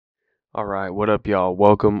All right, what up, y'all?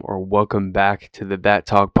 Welcome back to the That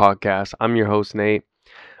Talk podcast. I'm your host, Nate.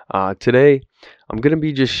 Today, I'm going to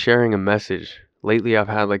be just sharing a message. Lately, I've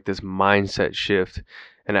had like this mindset shift,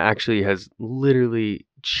 and it actually has literally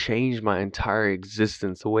changed my entire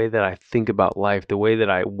existence. The way that I think about life, the way that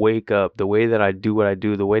I wake up, the way that I do what I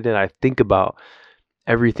do, the way that I think about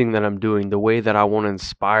everything that I'm doing, the way that I want to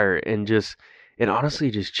inspire, and just, it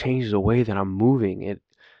honestly just changed the way that I'm moving. It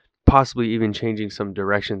possibly even changing some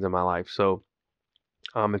directions in my life.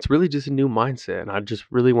 It's really just a new mindset, and I just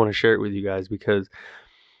really want to share it with you guys because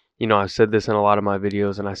I've said this in a lot of my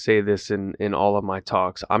videos, and I say this in all of my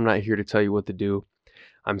talks. I'm not here to tell you what to do.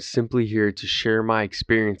 I'm simply here to share my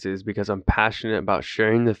experiences because I'm passionate about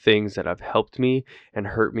sharing the things that have helped me and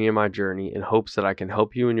hurt me in my journey in hopes that I can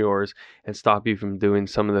help you in yours and stop you from doing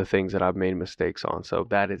some of the things that I've made mistakes on. So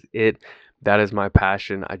that is it. That is my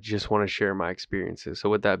passion. I just want to share my experiences. So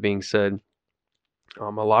with that being said, a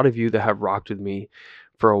lot of you that have rocked with me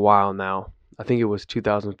for a while now, I think it was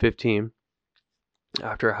 2015,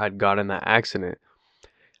 after I had gotten that accident,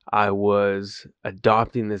 I was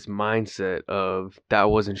adopting this mindset of that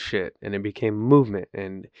wasn't shit, and it became movement.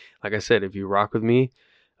 And like I said, if you rock with me,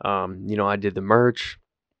 I did the merch.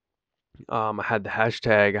 I had the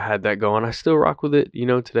hashtag, I had that going. I still rock with it,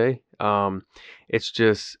 today. It's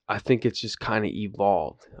just, I think it's just kind of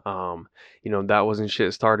evolved. That wasn't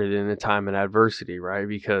shit started in a time of adversity, right?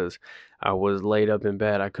 Because I was laid up in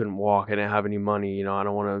bed. I couldn't walk. I didn't have any money. I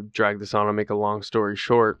don't want to drag this on and make a long story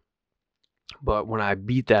short. But when I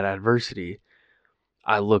beat that adversity,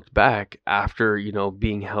 I looked back after,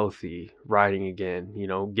 being healthy, riding again,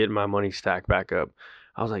 getting my money stacked back up.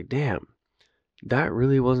 I was like, damn, that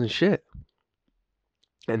really wasn't shit.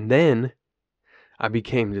 And then I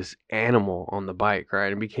became this animal on the bike,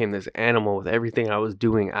 right? I became this animal with everything I was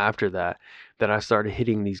doing after that, that I started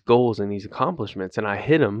hitting these goals and these accomplishments. And I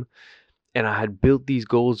hit them, and I had built these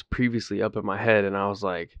goals previously up in my head. And I was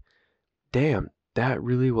like, damn, that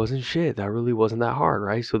really wasn't shit. That really wasn't that hard,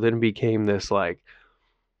 right? So then it became this like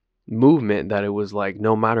movement that it was like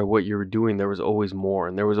no matter what you were doing, there was always more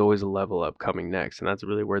and there was always a level up coming next. And that's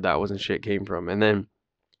really where that wasn't shit came from. And then,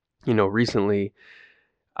 recently,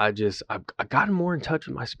 I've gotten more in touch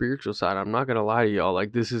with my spiritual side. I'm not gonna lie to y'all.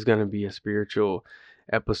 Like, this is gonna be a spiritual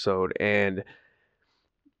episode, and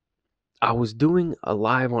I was doing a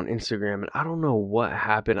live on Instagram, and I don't know what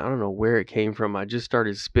happened. I don't know where it came from. I just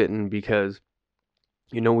started spitting because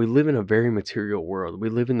we live in a very material world. We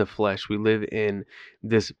live in the flesh. We live in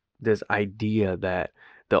this idea that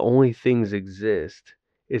the only things exist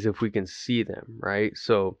is if we can see them, right?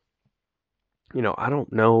 So, I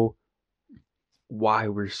don't know why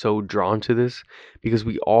we're so drawn to this because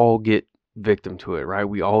we all get victim to it, right?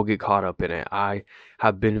 We all get caught up in it. I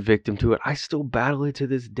have been victim to it. I still battle it to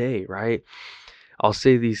this day, right? I'll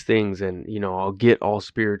say these things and I'll get all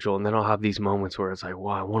spiritual, and then I'll have these moments where it's like,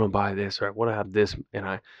 well, I want to buy this or I want to have this,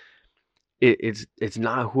 and it's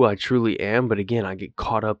not who I truly am. But again, I get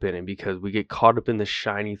caught up in it because we get caught up in the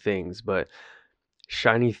shiny things, but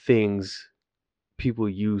shiny things people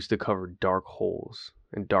use to cover dark holes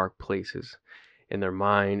and dark places in their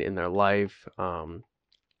mind, in their life,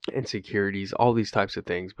 insecurities, all these types of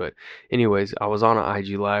things. But anyways, I was on an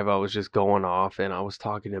IG live. I was just going off, and I was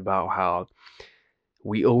talking about how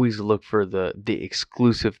we always look for the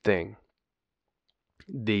exclusive thing,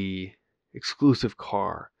 the exclusive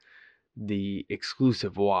car, the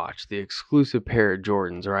exclusive watch, the exclusive pair of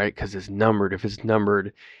Jordans, right? Because it's numbered. If it's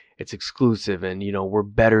numbered, it's exclusive, and we're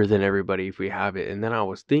better than everybody if we have it. And then I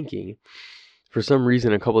was thinking, for some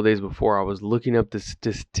reason, a couple of days before, I was looking up the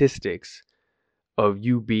statistics of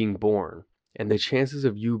you being born, and the chances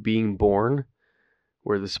of you being born,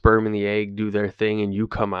 where the sperm and the egg do their thing and you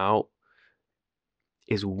come out,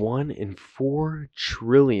 is 1 in 4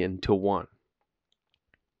 trillion to 1.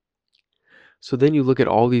 So then you look at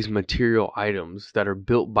all these material items that are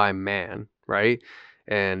built by man, right?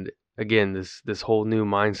 And again, this whole new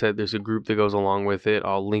mindset, there's a group that goes along with it.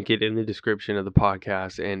 I'll link it in the description of the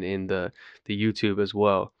podcast and in the YouTube as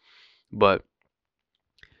well. But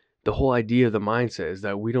the whole idea of the mindset is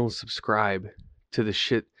that we don't subscribe to the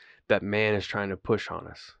shit that man is trying to push on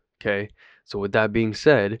us. Okay? So with that being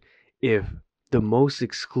said, if the most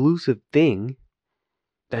exclusive thing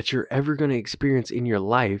that you're ever going to experience in your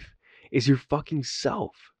life is your fucking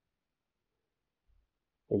self,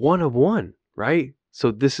 one of one, right?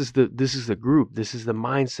 So this is the group, this is the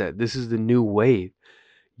mindset, this is the new wave.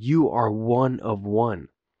 You are one of one.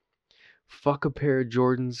 Fuck a pair of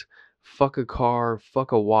Jordans, fuck a car,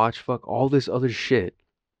 fuck a watch, fuck all this other shit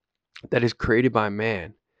that is created by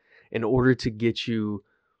man in order to get you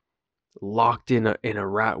locked in a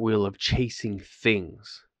rat wheel of chasing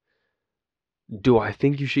things. Do I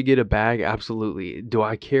think you should get a bag? Absolutely. Do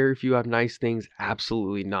I care if you have nice things?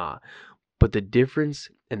 Absolutely not. But the difference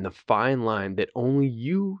and the fine line that only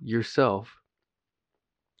you yourself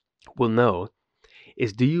will know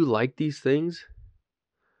is, do you like these things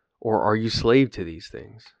or are you slave to these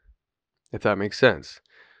things? If that makes sense.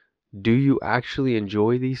 Do you actually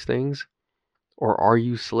enjoy these things or are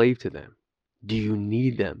you slave to them? Do you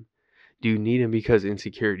need them? Do you need them because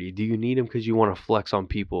insecurity? Do you need them because you want to flex on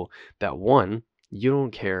people that, one, you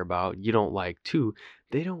don't care about, you don't like, two,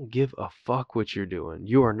 they don't give a fuck what you're doing.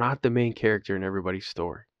 You are not the main character in everybody's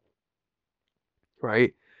story,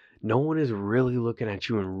 right? No one is really looking at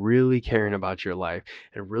you and really caring about your life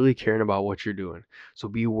and really caring about what you're doing. So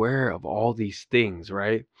beware of all these things,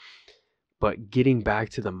 right? But getting back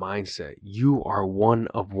to the mindset, you are one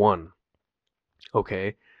of one.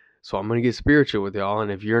 Okay. So I'm going to get spiritual with y'all.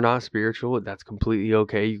 And if you're not spiritual, that's completely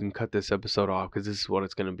okay. You can cut this episode off because this is what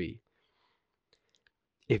it's going to be.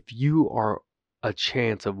 If you are a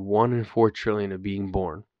chance of 1 in 4 trillion of being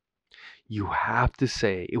born, you have to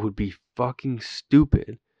say it would be fucking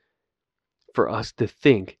stupid for us to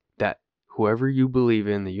think that whoever you believe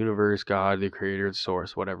in, the universe, God, the creator, the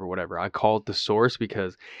source, whatever. I call it the source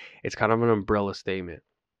because it's kind of an umbrella statement.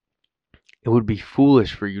 It would be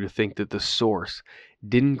foolish for you to think that the source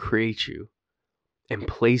didn't create you and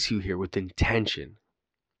place you here with intention,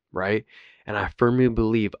 right? And I firmly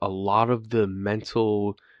believe a lot of the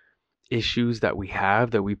mental issues that we have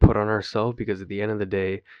that we put on ourselves, because at the end of the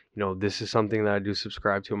day, this is something that I do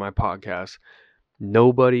subscribe to in my podcast.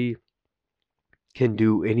 Nobody can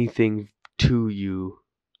do anything to you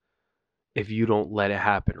if you don't let it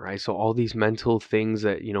happen, right? So all these mental things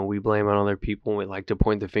that, we blame on other people and we like to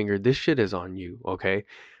point the finger, this shit is on you, okay?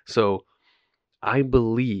 So I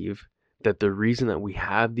believe that the reason that we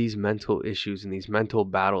have these mental issues and these mental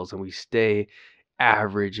battles and we stay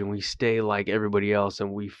average and we stay like everybody else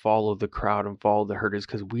and we follow the crowd and follow the herd is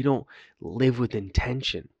because we don't live with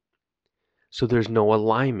intention. So there's no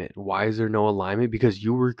alignment. Why is there no alignment? Because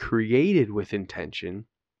you were created with intention,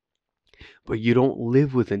 but you don't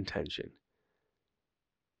live with intention,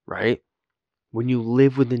 right? When you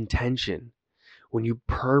live with intention, when you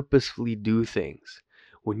purposefully do things,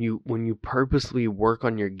 when you purposely work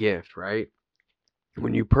on your gift, right?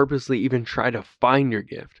 When you purposely even try to find your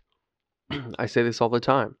gift. I say this all the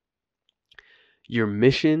time. Your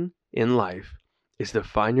mission in life is to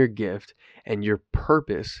find your gift, and your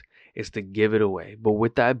purpose is to give it away. But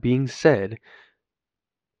with that being said,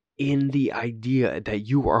 in the idea that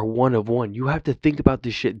you are one of one, you have to think about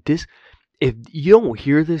this shit. If you don't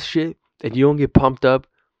hear this shit and you don't get pumped up,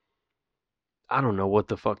 I don't know what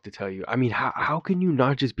the fuck to tell you. I mean, how can you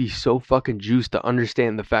not just be so fucking juiced to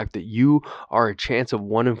understand the fact that you are a chance of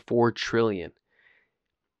 1 in 4 trillion?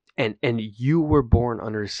 And you were born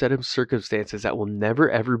under a set of circumstances that will never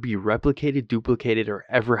ever be replicated, duplicated, or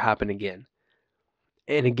ever happen again.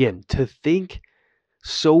 And again, to think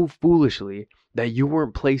so foolishly that you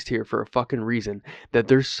weren't placed here for a fucking reason, that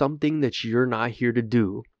there's something that you're not here to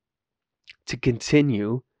do, to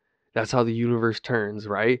continue. That's how the universe turns,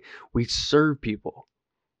 right? We serve people.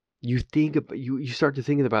 You start to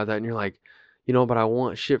thinking about that and you're like, but I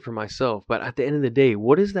want shit for myself. But at the end of the day,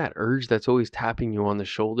 what is that urge that's always tapping you on the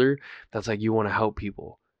shoulder that's like you want to help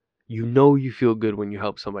people? You feel good when you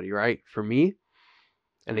help somebody, right? For me,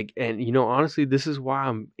 and honestly, this is why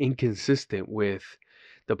I'm inconsistent with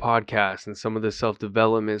the podcast and some of the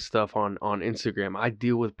self-development stuff on Instagram. I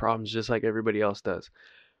deal with problems just like everybody else does.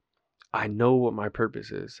 I know what my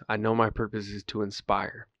purpose is. I know my purpose is to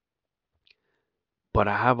inspire. But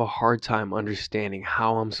I have a hard time understanding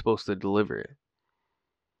how I'm supposed to deliver it.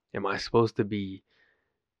 Am I supposed to be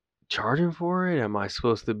charging for it? Am I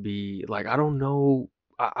supposed to be like, I don't know.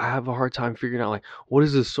 I have a hard time figuring out, like, what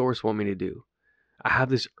does the source want me to do? I have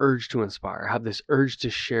this urge to inspire. I have this urge to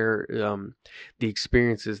share the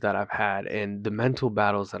experiences that I've had and the mental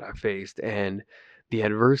battles that I faced and the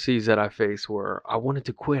adversities that I faced where I wanted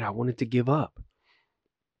to quit. I wanted to give up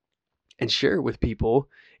and share it with people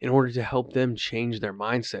in order to help them change their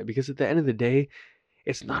mindset. Because at the end of the day,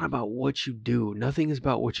 it's not about what you do. Nothing is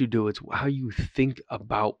about what you do. It's how you think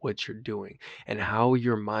about what you're doing and how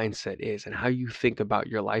your mindset is and how you think about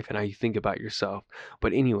your life and how you think about yourself.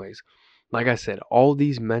 But anyways, like I said, all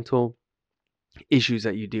these mental issues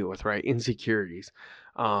that you deal with, right? Insecurities,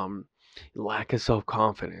 lack of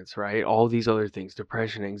self-confidence, right? All these other things,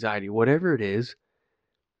 depression, anxiety, whatever it is,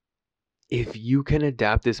 if you can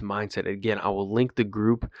adapt this mindset, again, I will link the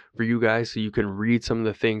group for you guys so you can read some of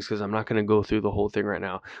the things because I'm not going to go through the whole thing right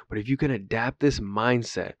now. But if you can adapt this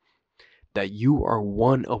mindset that you are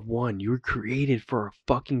one of one, you're created for a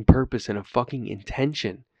fucking purpose and a fucking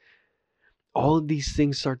intention. all of these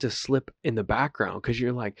things start to slip in the background because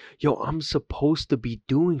you're like, yo, I'm supposed to be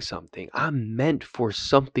doing something. I'm meant for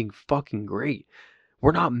something fucking great.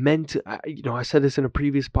 We're not meant to, I said this in a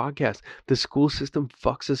previous podcast. The school system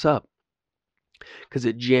fucks us up because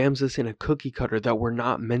it jams us in a cookie cutter that we're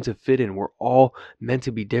not meant to fit in. We're all meant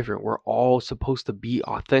to be different. We're all supposed to be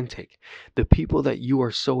authentic. The people that you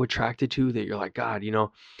are so attracted to that you're like, God,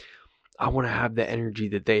 I want to have the energy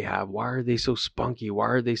that they have. Why are they so spunky? Why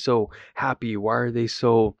are they so happy? Why are they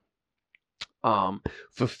so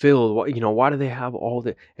fulfilled? Why do they have all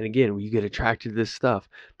that? And again, when you get attracted to this stuff,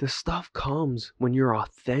 the stuff comes when you're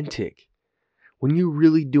authentic. When you're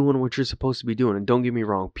really doing what you're supposed to be doing. And don't get me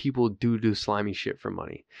wrong, people do slimy shit for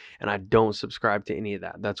money. And I don't subscribe to any of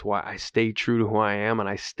that. That's why I stay true to who I am and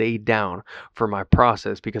I stay down for my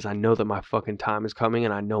process, because I know that my fucking time is coming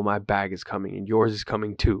and I know my bag is coming and yours is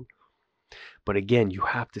coming too. But again, you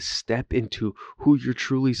have to step into who you're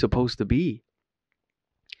truly supposed to be.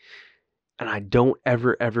 And I don't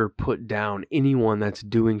ever put down anyone that's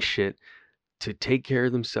doing shit to take care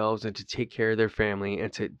of themselves and to take care of their family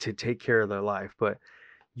and to take care of their life. But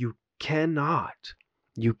you cannot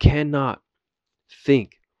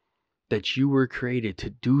think that you were created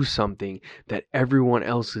to do something that everyone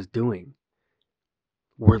else is doing.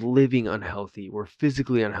 We're living unhealthy. We're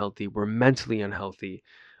physically unhealthy. We're mentally unhealthy.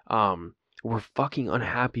 We're fucking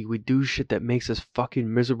unhappy. We do shit that makes us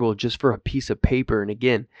fucking miserable just for a piece of paper. And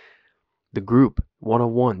again, the group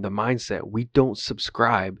 101, the mindset, we don't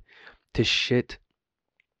subscribe to shit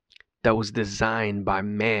that was designed by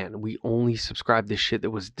man. We only subscribe to shit that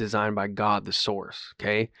was designed by God, the source.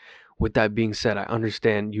 Okay. With that being said, I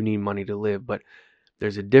understand you need money to live, but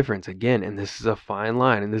there's a difference again, and this is a fine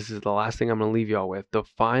line, and this is the last thing I'm gonna leave y'all with. The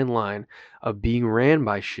fine line of being ran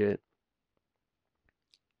by shit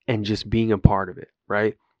and just being a part of it,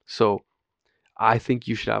 right? So I think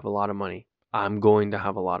you should have a lot of money. I'm going to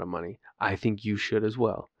have a lot of money. I think you should as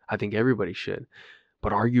well. I think everybody should.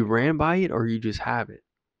 But are you ran by it or you just have it?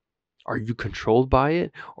 Are you controlled by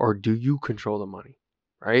it or do you control the money,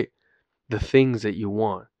 right? The things that you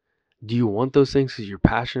want. Do you want those things because you're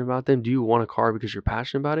passionate about them? Do you want a car because you're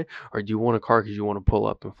passionate about it? Or do you want a car because you want to pull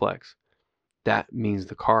up and flex? That means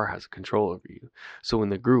the car has control over you. So in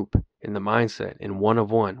the group, in the mindset, in one of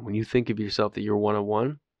one, when you think of yourself that you're one of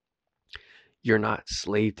one, you're not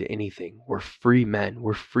slave to anything. We're free men.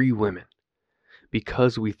 We're free women.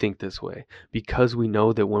 Because we think this way, because we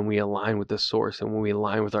know that when we align with the source and when we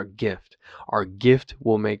align with our gift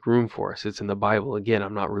will make room for us. It's in the Bible. Again,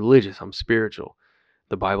 I'm not religious, I'm spiritual.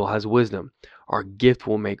 The Bible has wisdom. Our gift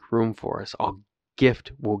will make room for us. Our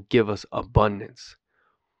gift will give us abundance.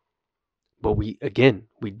 But we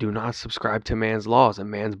do not subscribe to man's laws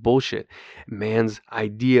and man's bullshit. Man's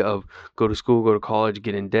idea of go to school, go to college,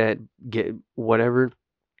 get in debt, get whatever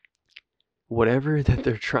that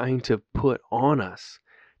they're trying to put on us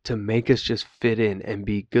to make us just fit in and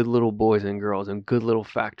be good little boys and girls and good little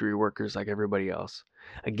factory workers like everybody else.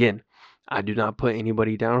 Again, I do not put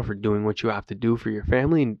anybody down for doing what you have to do for your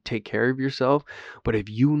family and take care of yourself. But if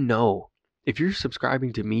you're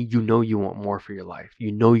subscribing to me, you know you want more for your life.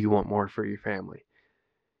 You know you want more for your family.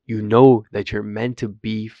 You know that you're meant to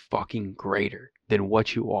be fucking greater than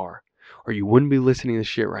what you are. Or you wouldn't be listening to this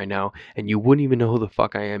shit right now and you wouldn't even know who the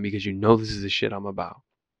fuck I am because you know this is the shit I'm about.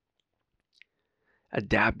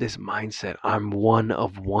 Adapt this mindset. I'm one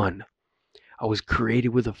of one. I was created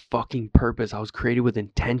with a fucking purpose. I was created with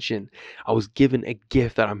intention. I was given a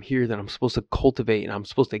gift that I'm here, that I'm supposed to cultivate and I'm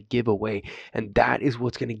supposed to give away. And that is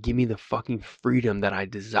what's going to give me the fucking freedom that I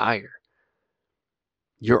desire.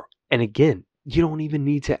 And again, you don't even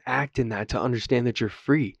need to act in that to understand that you're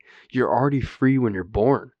free. You're already free when you're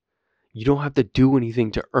born. You don't have to do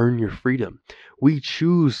anything to earn your freedom. We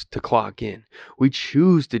choose to clock in. We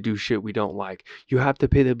choose to do shit we don't like. You have to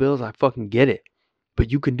pay the bills. I fucking get it.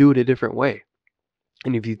 But you can do it a different way.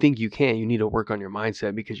 And if you think you can, you need to work on your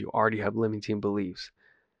mindset because you already have limiting beliefs.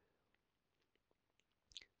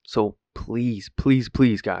 So please,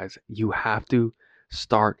 guys, you have to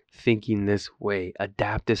start thinking this way.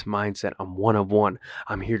 Adapt this mindset. I'm one of one.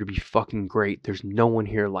 I'm here to be fucking great. There's no one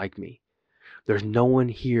here like me. There's no one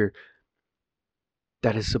here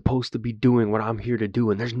that is supposed to be doing what I'm here to do,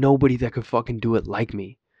 and there's nobody that could fucking do it like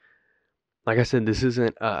me. Like I said, this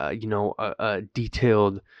isn't a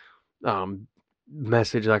detailed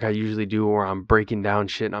message like I usually do, where I'm breaking down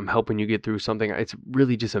shit and I'm helping you get through something. It's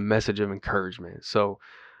really just a message of encouragement. So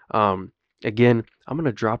again, I'm going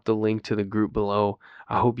to drop the link to the group below.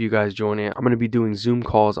 I hope you guys join it. I'm going to be doing Zoom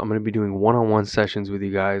calls. I'm going to be doing one-on-one sessions with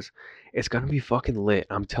you guys. It's going to be fucking lit.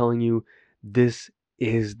 I'm telling you, this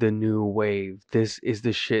is the new wave. This is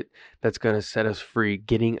the shit that's going to set us free.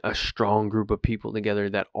 Getting a strong group of people together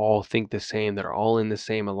that all think the same, that are all in the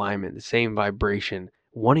same alignment, the same vibration,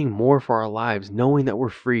 wanting more for our lives, knowing that we're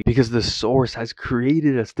free because the source has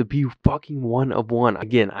created us to be fucking one of one.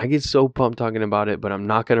 Again, I get so pumped talking about it, but I'm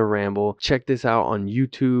not going to ramble. Check this out on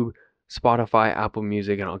YouTube, Spotify, Apple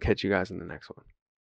Music, and I'll catch you guys in the next one.